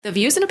The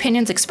views and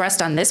opinions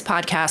expressed on this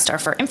podcast are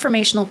for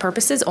informational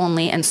purposes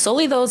only and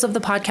solely those of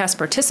the podcast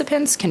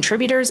participants,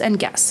 contributors, and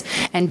guests,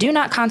 and do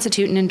not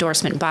constitute an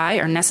endorsement by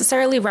or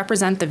necessarily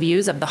represent the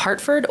views of The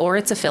Hartford or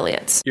its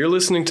affiliates. You're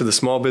listening to the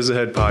Small Biz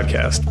Ahead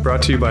podcast,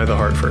 brought to you by The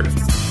Hartford.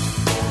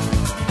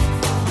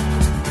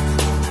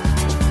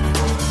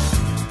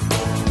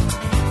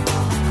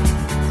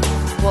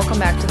 Welcome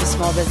back to the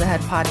Small Biz Ahead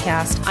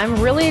podcast. I'm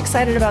really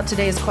excited about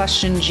today's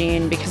question,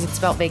 Jean, because it's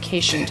about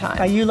vacation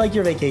time. You like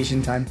your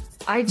vacation time.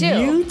 I do.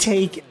 You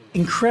take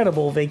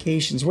incredible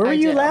vacations. Where were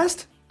you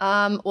last?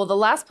 Well, the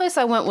last place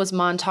I went was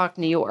Montauk,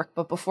 New York.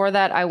 But before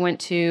that, I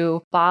went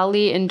to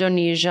Bali,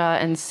 Indonesia,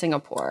 and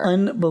Singapore.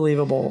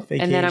 Unbelievable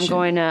vacation. And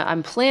then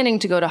I'm planning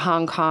to go to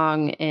Hong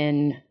Kong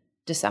in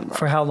December.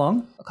 For how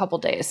long? A couple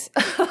days.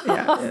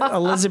 Yeah.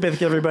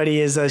 Elizabeth,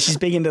 everybody, she's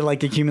big into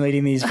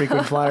accumulating these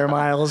frequent flyer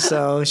miles.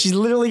 So she's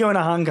literally going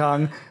to Hong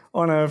Kong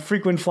on a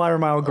frequent flyer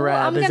mile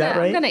grab. Is that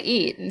right? I'm going to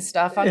eat and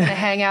stuff. I'm going to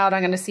hang out.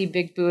 I'm going to see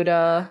Big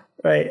Buddha.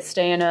 Right.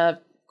 Stay in a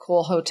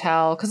cool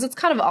hotel because it's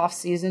kind of off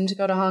season to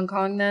go to Hong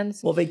Kong then.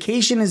 Well,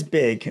 vacation is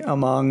big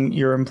among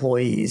your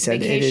employees.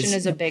 Vacation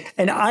is a big thing.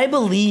 And I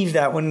believe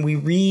that when we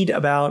read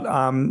about,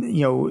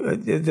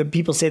 the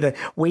people say that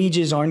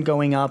wages aren't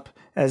going up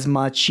as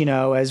much,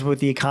 as with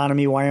the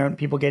economy, why aren't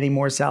people getting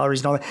more salaries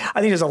and all that? I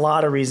think there's a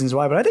lot of reasons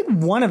why, but I think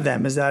one of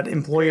them is that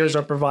employers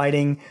are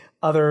providing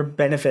other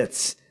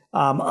benefits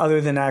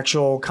other than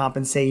actual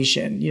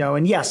compensation,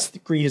 and yes,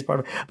 greed is part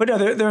of it, but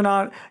no, they're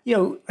not,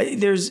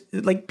 there's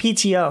like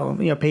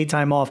PTO, paid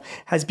time off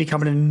has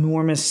become an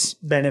enormous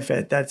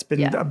benefit. That's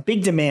been a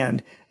big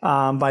demand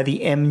by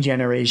the M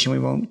generation. We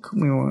won't,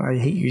 I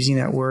hate using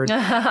that word.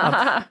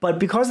 But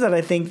because of that,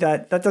 I think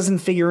that doesn't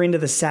figure into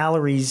the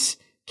salaries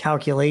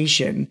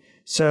calculation.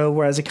 So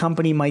whereas a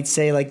company might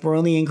say we're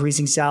only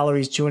increasing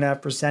salaries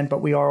 2.5%,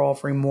 but we are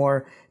offering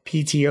more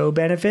PTO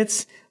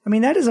benefits. I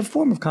mean, that is a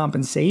form of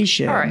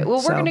compensation. All right.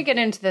 Well, we're going to get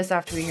into this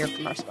after we hear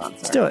from our sponsor.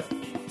 Let's do it.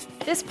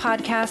 This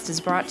podcast is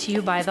brought to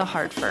you by The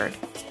Hartford.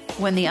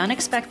 When the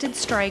unexpected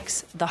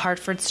strikes, The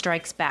Hartford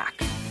strikes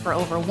back. For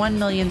over 1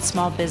 million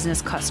small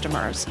business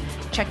customers.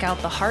 Check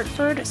out The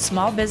Hartford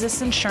Small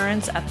Business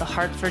Insurance at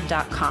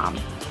thehartford.com.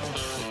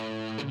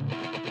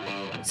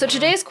 So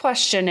today's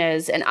question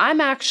is, and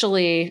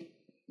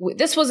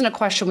this wasn't a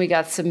question we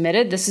got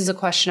submitted. This is a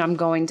question I'm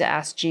going to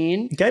ask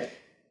Gene. Okay.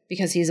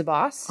 Because he's a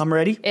boss. I'm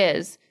ready.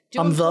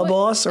 I'm the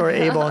boss or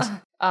a boss?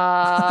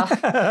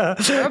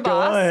 You're a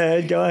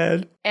boss. Go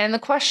ahead. And the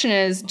question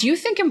is, do you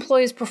think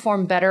employees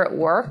perform better at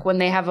work when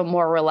they have a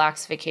more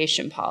relaxed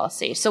vacation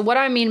policy? So what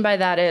I mean by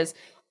that is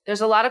there's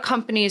a lot of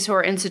companies who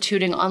are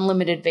instituting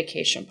unlimited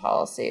vacation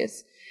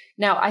policies.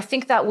 Now, I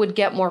think that would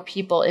get more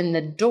people in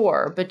the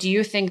door, but do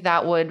you think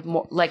that would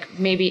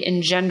maybe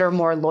engender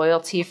more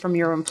loyalty from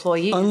your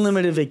employees?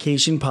 Unlimited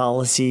vacation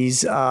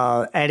policies,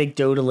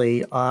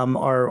 anecdotally,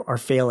 are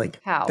failing.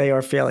 How? They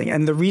are failing.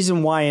 And the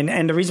reason why,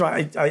 and the reason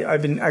why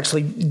I've been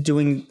actually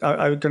doing,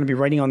 I'm going to be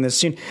writing on this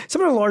soon.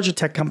 Some of the larger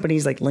tech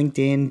companies like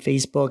LinkedIn,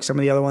 Facebook, some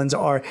of the other ones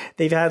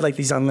they've had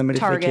these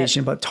unlimited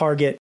vacation, but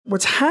Target.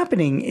 What's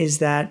happening is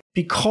that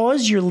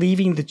because you're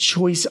leaving the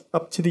choice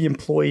up to the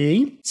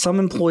employee, some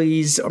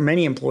employees or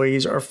many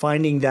employees are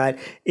finding that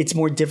it's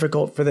more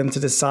difficult for them to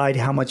decide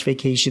how much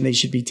vacation they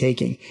should be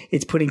taking.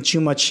 It's putting too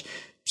much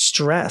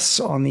stress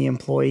on the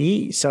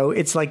employee. So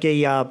it's like if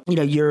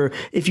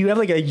you have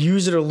a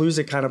use it or lose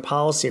it kind of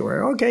policy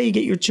where, okay, you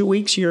get your 2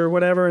 weeks, your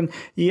whatever, and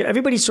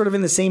everybody's sort of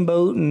in the same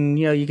boat and,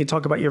 you can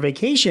talk about your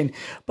vacation.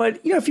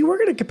 But, if you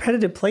work at a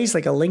competitive place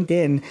like a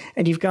LinkedIn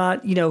and you've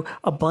got,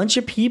 a bunch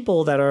of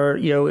people that are,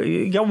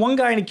 you got one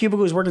guy in a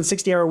cubicle who's working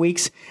 60-hour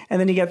weeks,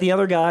 and then you got the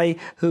other guy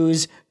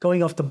who's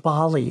going off to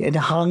Bali and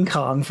Hong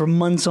Kong for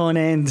months on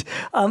end.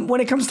 When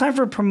it comes time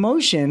for a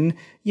promotion,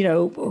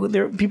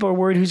 people are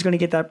worried who's going to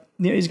get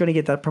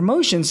that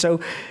promotion. So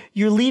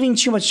you're leaving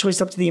too much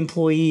choice up to the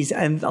employees.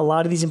 And a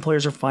lot of these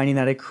employers are finding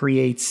that it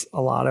creates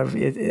a lot of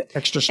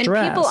extra stress.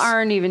 And people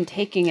aren't even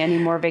taking any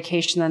more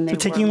vacation than they're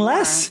taking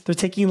less. They're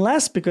taking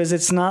less because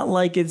it's not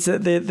like it's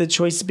the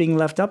choice is being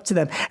left up to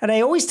them. And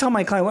I always tell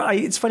my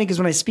client, it's funny because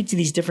when I speak to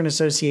these different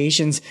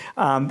associations,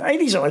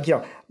 these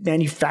are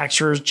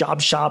manufacturers,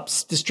 job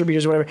shops,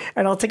 distributors, whatever.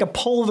 And I'll take a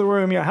poll of the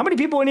room. How many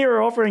people in here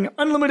are offering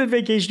unlimited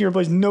vacation to your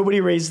employees?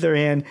 Nobody raised their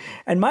hand.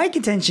 And my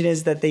contention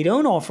is that they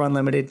don't offer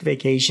unlimited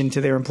vacation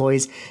to their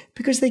employees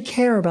because they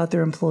care about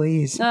their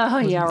employees. Oh,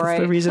 yeah, That's right.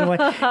 the reason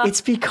why.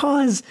 It's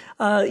because,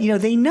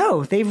 they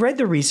know, they've read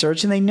the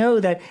research and they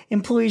know that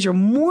employees are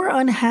more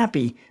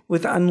unhappy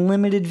with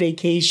unlimited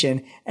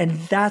vacation. And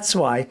that's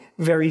why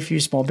very few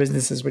small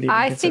businesses would even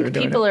consider doing it. I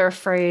think people are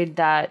afraid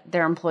that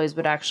their employees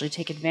would actually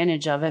take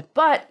advantage of it.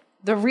 But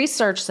the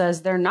research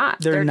says they're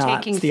not. They're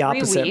taking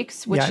 3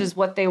 weeks, which is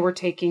what they were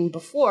taking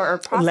before, or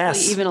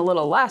possibly even a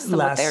little less than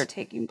what they were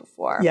taking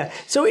before. Yeah.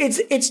 So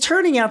it's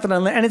turning out that,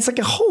 and it's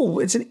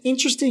it's an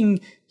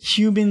interesting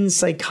human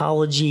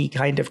psychology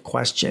kind of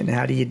question.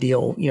 How do you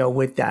deal,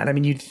 with that? I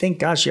mean, you'd think,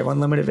 gosh, you have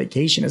unlimited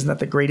vacation. Isn't that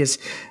the greatest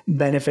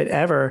benefit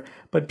ever?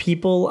 but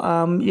people,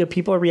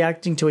 people are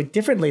reacting to it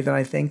differently than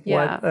I think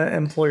what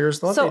employers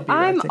thought they'd be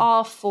reacting. So I'm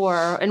all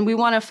for, and we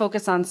want to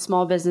focus on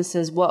small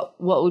businesses,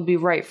 what would be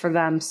right for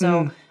them.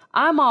 So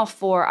I'm all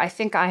for, I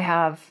think I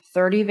have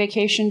 30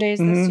 vacation days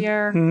this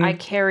year. I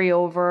carry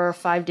over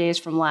 5 days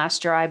from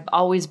last year. I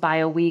always buy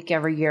a week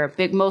every year.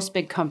 Most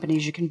big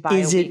companies, you can buy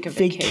a week of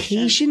vacation. Is it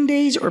vacation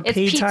days or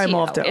paid time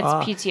off? It's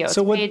PTO.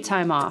 So it's paid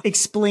time off.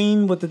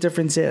 Explain what the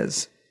difference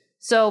is.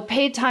 So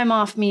paid time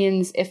off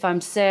means if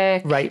I'm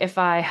sick, right. if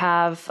I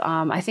have,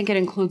 I think it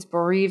includes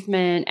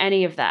bereavement,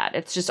 any of that.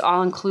 It's just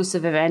all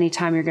inclusive of any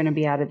time you're going to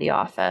be out of the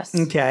office.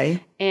 Okay.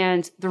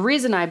 And the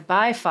reason I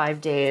buy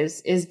 5 days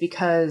is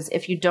because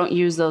if you don't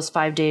use those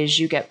 5 days,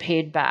 you get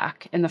paid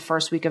back in the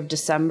first week of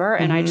December.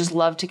 And I just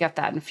love to get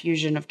that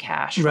infusion of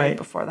cash right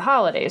before the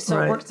holidays. So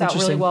it works out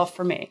really well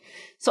for me.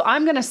 So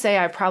I'm going to say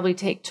I probably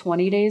take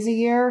 20 days a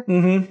year.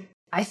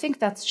 I think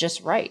that's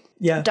just right.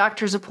 Yeah.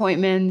 Doctor's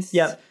appointments.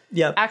 Yep.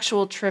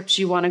 Actual trips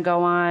you want to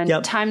go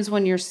on, times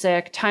when you're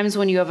sick, times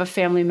when you have a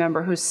family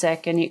member who's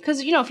sick. And because,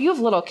 if you have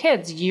little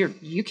kids,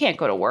 you can't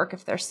go to work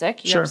if they're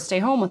sick. You have to stay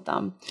home with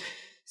them.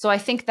 So I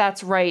think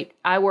that's right.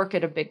 I work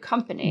at a big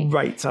company.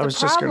 Right. So I was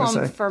just going to say. The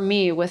problem for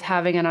me with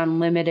having an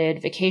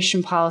unlimited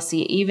vacation policy,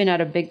 even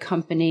at a big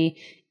company,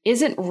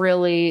 isn't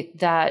really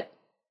that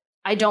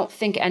I don't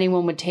think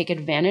anyone would take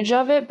advantage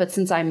of it. But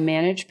since I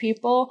manage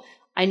people,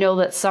 I know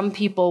that some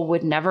people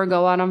would never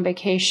go out on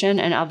vacation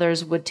and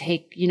others would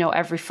take,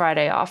 every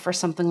Friday off or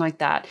something like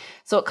that.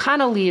 So it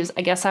kind of leaves,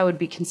 I guess I would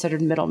be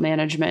considered middle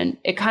management.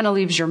 It kind of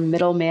leaves your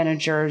middle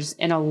managers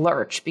in a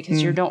lurch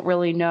because you don't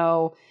really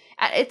know.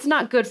 It's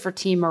not good for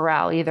team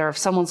morale either if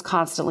someone's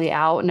constantly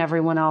out and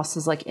everyone else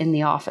is like in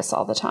the office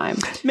all the time.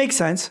 Makes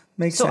sense.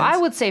 So I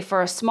would say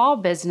for a small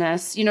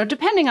business,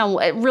 depending on,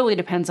 it really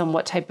depends on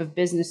what type of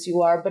business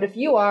you are. But if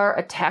you are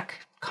a tech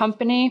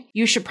company,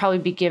 you should probably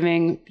be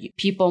giving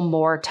people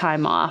more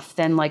time off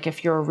than like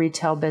if you're a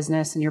retail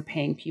business and you're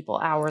paying people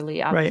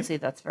hourly. Obviously,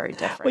 that's very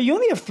different. Well, you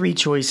only have 3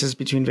 choices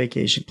between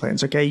vacation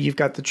plans, okay? You've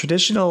got the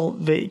traditional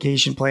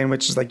vacation plan,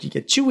 which is like you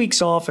get 2 weeks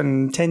off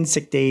and 10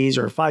 sick days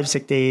or 5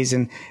 sick days,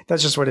 and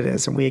that's just what it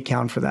is, and we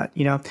account for that,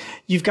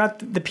 You've got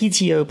the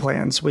PTO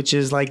plans, which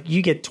is like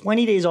you get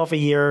 20 days off a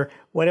year,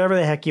 whatever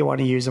the heck you want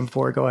to use them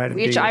for, go ahead and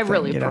which do your I thing,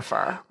 really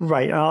prefer.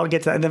 Right. And I'll get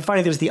to that. And then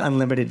finally, there's the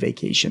unlimited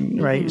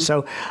vacation, right?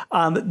 So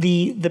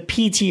the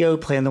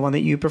PTO plan, the one that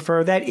you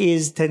prefer, that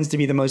tends to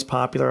be the most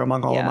popular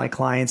among all of my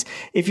clients.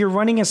 If you're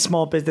running a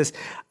small business,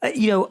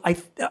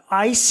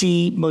 I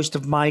see most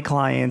of my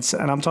clients,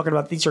 and I'm talking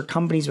about these are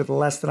companies with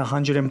less than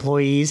 100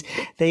 employees.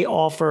 They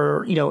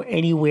offer,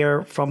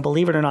 anywhere from,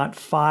 believe it or not,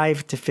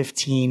 5 to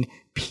 15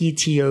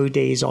 PTO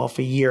days off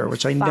a year,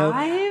 which I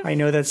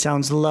know that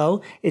sounds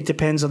low. It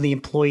depends on the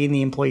employee and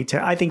the employee.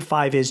 I think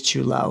 5 is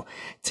too low.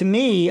 To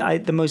me,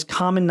 the most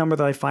common number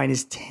that I find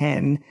is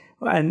 10.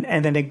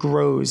 And then it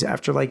grows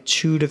after like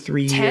 2 to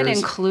 3 years. 10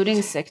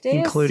 including sick days?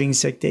 Including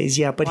sick days,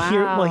 yeah. But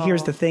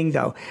here's the thing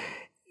though.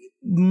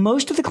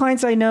 Most of the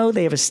clients I know,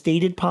 they have a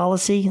stated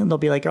policy and they'll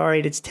be like, all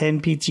right, it's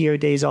 10 PTO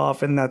days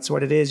off and that's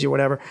what it is or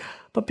whatever.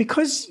 But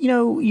because,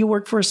 you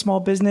work for a small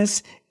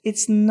business,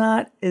 it's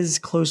not as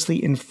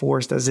closely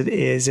enforced as it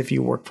is if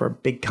you work for a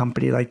big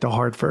company like The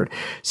Hartford.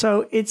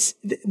 So it's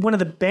one of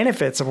the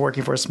benefits of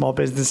working for a small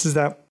business is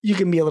that you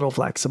can be a little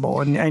flexible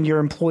and your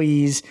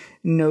employees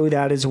know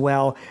that as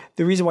well.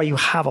 The reason why you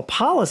have a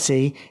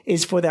policy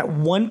is for that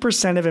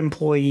 1% of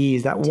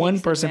employees, that one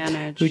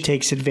person who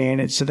takes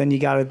advantage. So then you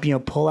got to,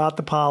 pull out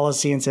the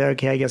policy and say,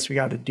 okay, I guess we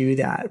got to do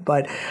that.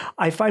 But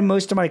I find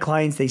most of my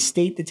clients, they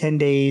state the 10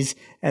 days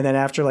and then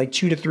after like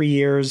 2 to 3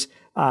 years,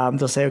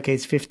 they'll say, okay,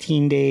 it's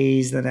 15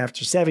 days. Then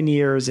after 7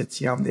 years, it's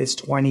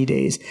 20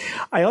 days.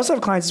 I also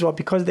have clients as well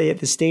because they have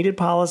the stated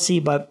policy,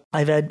 but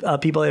I've had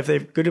people, if they're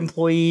good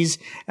employees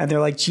and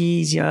they're like,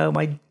 geez,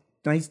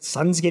 my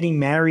son's getting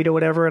married or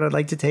whatever, and I'd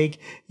like to take,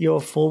 a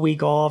full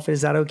week off.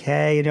 Is that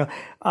okay?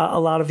 A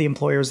lot of the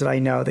employers that I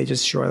know, they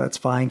just, sure, that's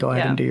fine. Go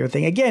ahead and do your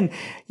thing. Again,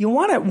 you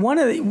want to,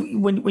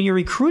 when you're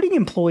recruiting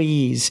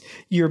employees,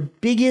 your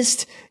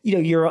biggest,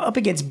 you're up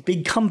against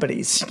big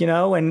companies,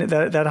 and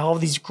that have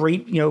these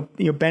great,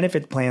 your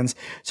benefit plans.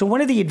 So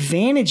one of the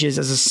advantages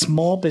as a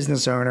small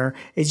business owner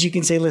is you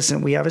can say,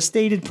 listen, we have a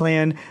stated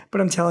plan, but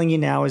I'm telling you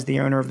now as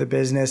the owner of the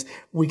business,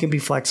 we can be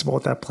flexible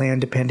with that plan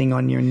depending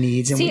on your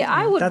needs. And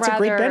I would that's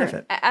rather, a great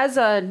benefit.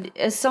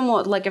 As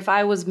someone, like if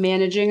I was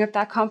managing at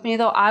that company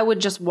though, I would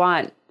just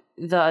want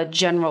the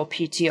general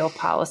PTO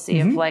policy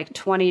of like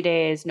 20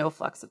 days, no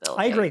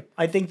flexibility. I agree.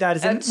 I think that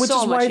is, which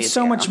is why it's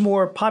so much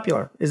more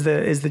popular is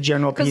the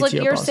general PTO policy. Because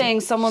like you're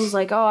saying, someone's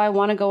like, oh, I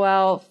want to go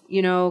out,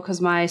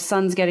 because my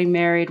son's getting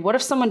married. What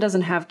if someone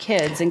doesn't have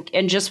kids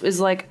and just is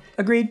like,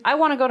 agreed, I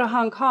want to go to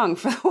Hong Kong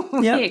for the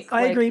week.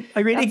 I agree.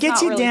 It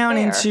gets you really down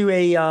fair. Into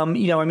a,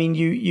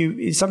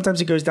 you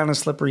sometimes it goes down a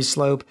slippery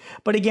slope.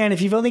 But again,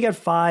 if you've only got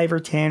 5 or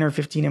 10 or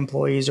 15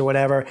 employees or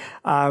whatever,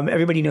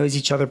 everybody knows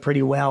each other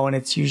pretty well. And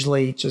it's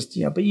usually just,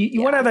 but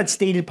you want to have that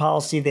stated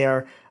policy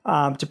there.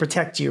 to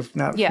protect you from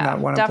that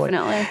one employee.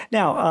 Definitely.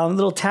 Now, a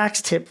little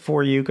tax tip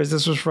for you, because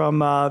this was from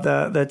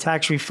the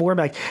Tax Reform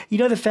Act. You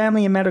know the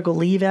Family and Medical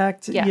Leave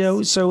Act? Yes. You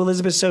know, so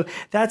Elizabeth, so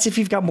that's if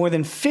you've got more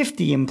than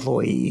 50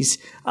 employees,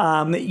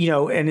 you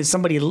know, and if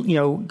somebody, you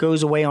know,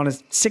 goes away on a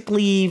sick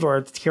leave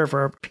or to care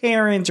for a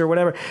parent or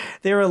whatever,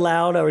 they're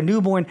allowed, or a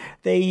newborn,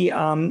 you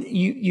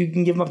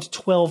can give them up to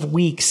 12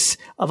 weeks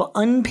of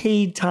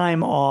unpaid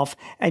time off,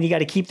 and you got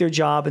to keep their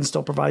job and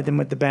still provide them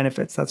with the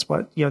benefits. That's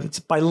what, you know, it's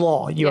by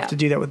law. You have to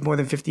do that with more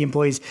than 50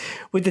 employees.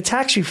 With the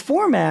Tax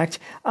Reform Act,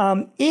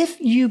 if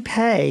you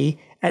pay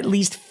at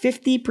least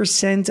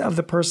 50% of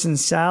the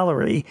person's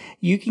salary,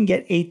 you can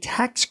get a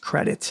tax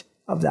credit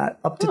of that,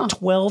 up to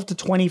 12 to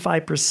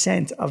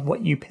 25% of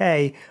what you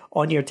pay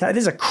on your tax.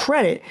 This is a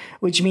credit,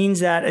 which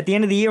means that at the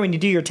end of the year, when you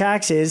do your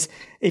taxes,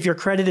 if your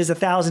credit is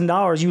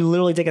 $1,000, you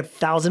literally take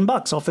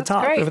 $1,000 off the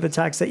top for the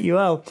tax that you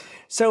owe.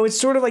 So it's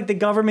sort of like the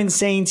government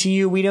saying to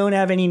you, we don't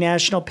have any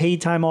national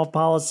paid time off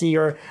policy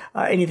or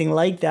anything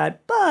like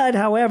that. But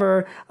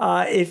however,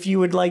 if you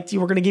would like to,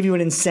 we're going to give you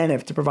an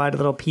incentive to provide a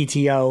little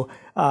PTO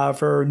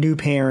for new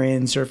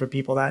parents or for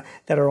people that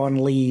are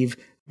on leave.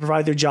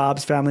 Provide their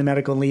jobs, Family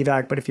Medical Leave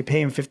Act, but if you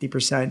pay them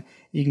 50%,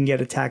 you can get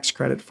a tax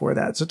credit for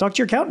that. So talk to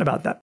your accountant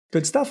about that.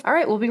 Good stuff. All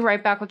right, we'll be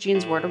right back with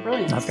Jean's Word of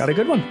Brilliance. I've got a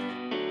good one.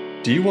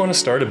 Do you want to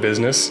start a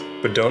business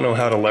but don't know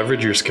how to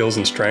leverage your skills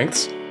and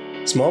strengths?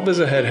 Small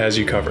Biz Ahead has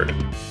you covered.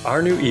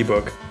 Our new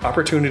ebook,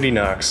 Opportunity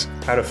Knocks: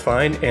 How to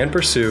Find and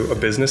Pursue a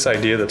Business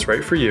Idea That's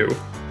Right for You,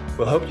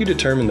 will help you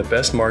determine the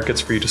best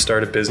markets for you to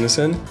start a business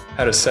in,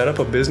 how to set up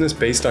a business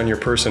based on your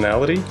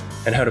personality,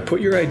 and how to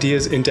put your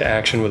ideas into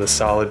action with a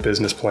solid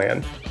business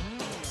plan.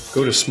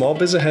 Go to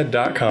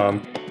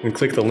smallbizahead.com and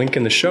click the link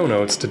in the show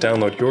notes to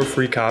download your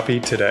free copy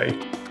today.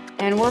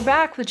 And we're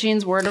back with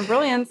Jean's Word of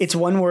Brilliance. It's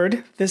one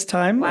word this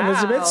time, wow.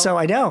 Elizabeth. So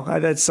I know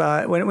that's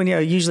when you know,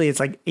 usually it's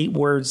like 8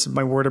 words.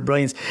 My word of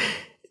brilliance.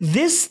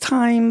 This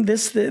time,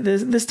 this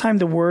time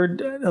the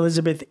word,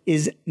 Elizabeth,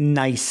 is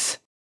nice.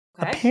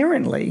 Okay.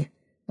 Apparently.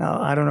 Now,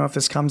 I don't know if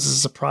this comes as a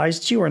surprise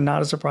to you or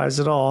not a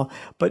surprise at all,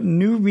 but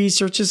new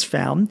research has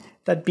found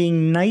that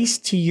being nice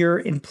to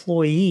your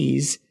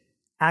employees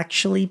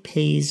actually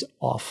pays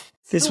off.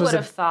 This who would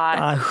have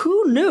thought?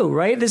 Who knew,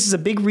 right? This is a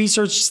big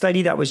research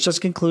study that was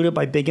just concluded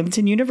by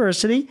Binghamton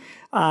University.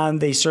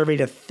 They surveyed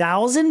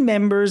 1,000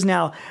 members.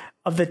 Now,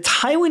 of the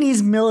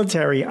Taiwanese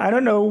military. I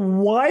don't know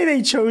why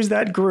they chose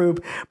that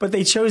group, but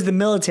they chose the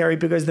military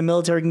because the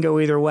military can go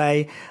either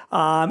way.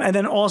 And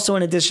then also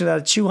in addition to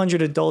that,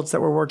 200 adults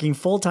that were working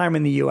full-time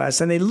in the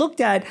U.S. And they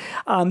looked at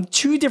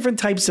 2 different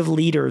types of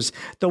leaders.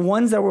 The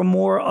ones that were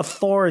more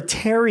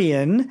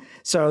authoritarian.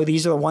 So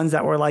these are the ones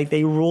that were like,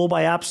 they rule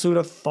by absolute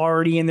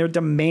authority and they're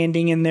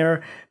demanding and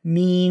they're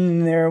mean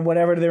and they're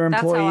whatever to their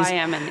employees. That's how I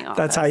am in the office.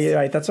 That's how you,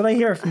 right. That's what I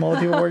hear from all the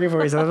people working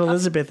for me. That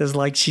Elizabeth is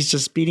like, she's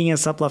just beating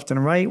us up left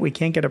and right. We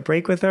can't get a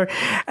break with her.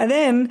 And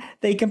then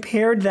they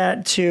compared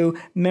that to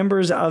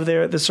members of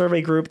the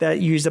survey group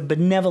that use a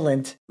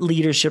benevolent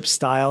leadership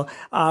style,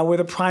 where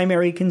the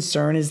primary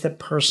concern is the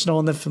personal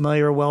and the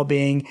familiar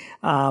well-being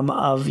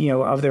of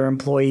their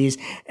employees.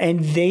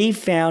 And they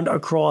found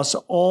across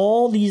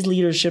all these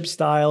leadership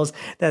styles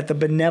that the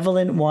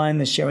benevolent one,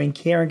 the showing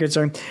care and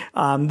concern,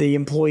 the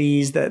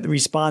employees that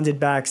responded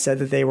back said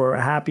that they were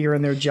happier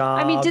in their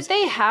jobs. I mean, did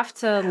they have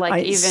to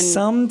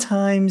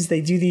Sometimes they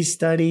do these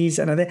studies,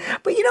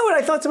 but you know what?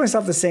 I thought to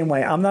myself the same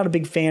way. I'm not a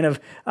big fan of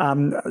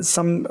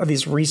some of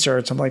these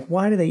research. I'm like,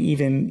 why do they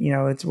even?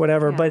 It's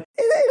whatever. Yeah. But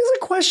it is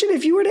a question.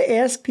 If you were to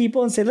ask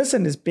people and say,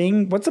 listen,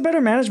 what's a better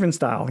management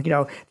style?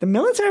 The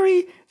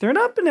military, they're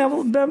not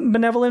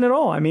benevolent at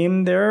all. I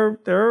mean,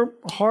 they're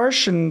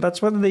harsh, and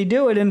that's whether they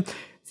do it. And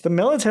it's the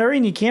military,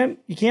 and you can't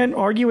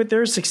argue with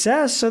their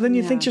success. So then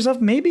you think to yourself,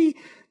 maybe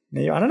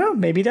I don't know.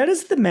 Maybe that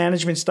is the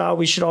management style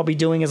we should all be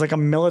doing, is like a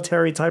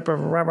military type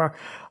of whatever.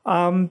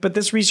 But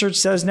this research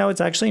says, no, it's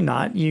actually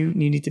not. You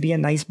need to be a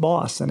nice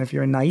boss. And if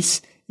you're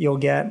nice, you'll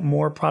get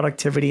more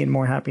productivity and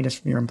more happiness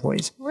from your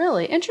employees.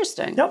 Really?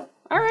 Interesting. Yep.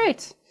 All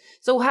right.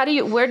 So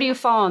where do you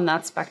fall on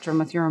that spectrum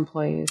with your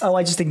employees? Oh,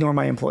 I just ignore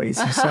my employees.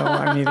 So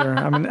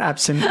I'm an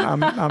absent.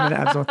 I'm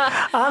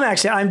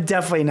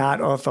definitely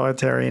not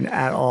authoritarian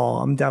at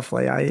all. I'm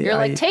definitely,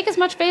 You're take as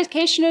much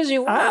vacation as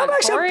you want.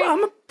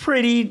 I'm a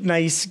pretty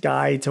nice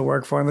guy to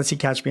work for, unless you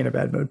catch me in a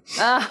bad mood.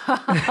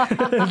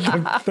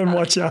 Then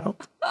watch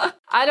out.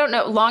 I don't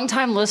know.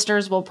 Longtime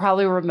listeners will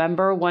probably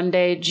remember one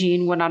day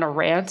Gene went on a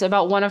rant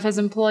about one of his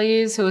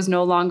employees who is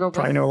no longer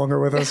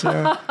with us.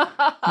 Yeah.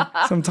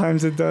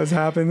 Sometimes it does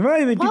happen.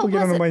 I think people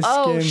get under my skin.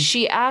 Oh,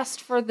 she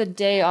asked for the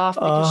day off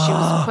because she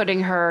was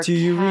putting her cat to sleep.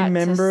 Do you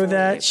remember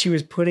that? She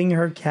was putting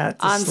her cat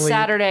to sleep. On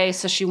Saturday,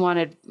 so she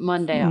wanted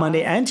Monday off.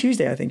 Monday and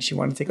Tuesday, I think she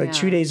wanted to take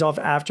 2 days off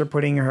after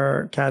putting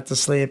her cat to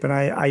sleep. And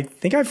I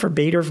think I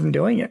forbade her from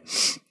doing it.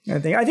 I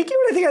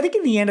think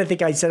in the end,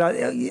 I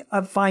said,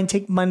 fine,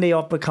 take Monday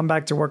off, but come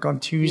back to work on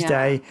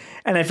Tuesday. Yeah.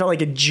 And I felt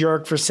like a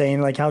jerk for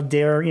saying, how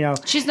dare,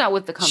 She's not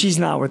with the company. She's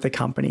not with the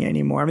company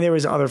anymore. I mean, there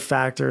was other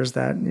factors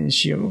that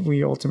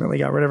we ultimately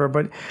got rid of her,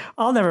 but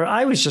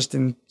I was just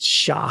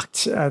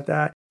shocked at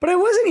that. But I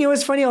wasn't. It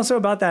was funny also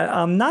about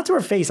that. Not to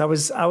her face. I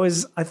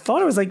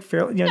thought it was like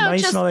fairly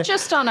nice and all that.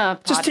 Just on a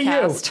podcast. Just to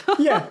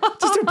you. Yeah,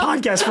 just a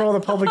podcast for all the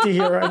public to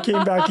hear. I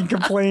came back and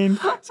complained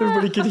so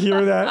everybody could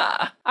hear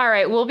that. All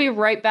right, we'll be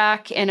right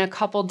back in a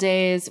couple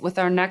days with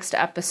our next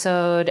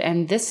episode,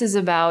 and this is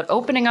about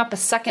opening up a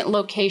second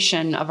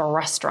location of a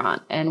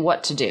restaurant and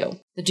what to do.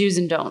 The do's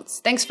and don'ts.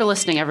 Thanks for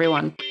listening,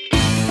 everyone.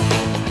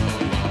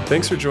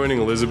 Thanks for joining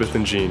Elizabeth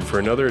and Jean for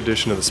another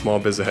edition of the Small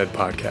Biz Ahead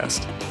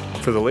podcast.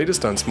 For the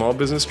latest on small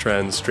business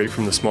trends straight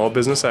from the small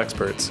business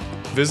experts,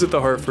 visit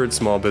the Hartford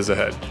Small Biz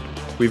Ahead.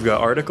 We've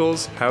got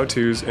articles,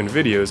 how-tos, and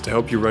videos to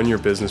help you run your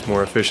business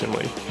more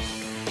efficiently.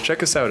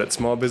 Check us out at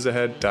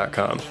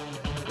smallbizahead.com.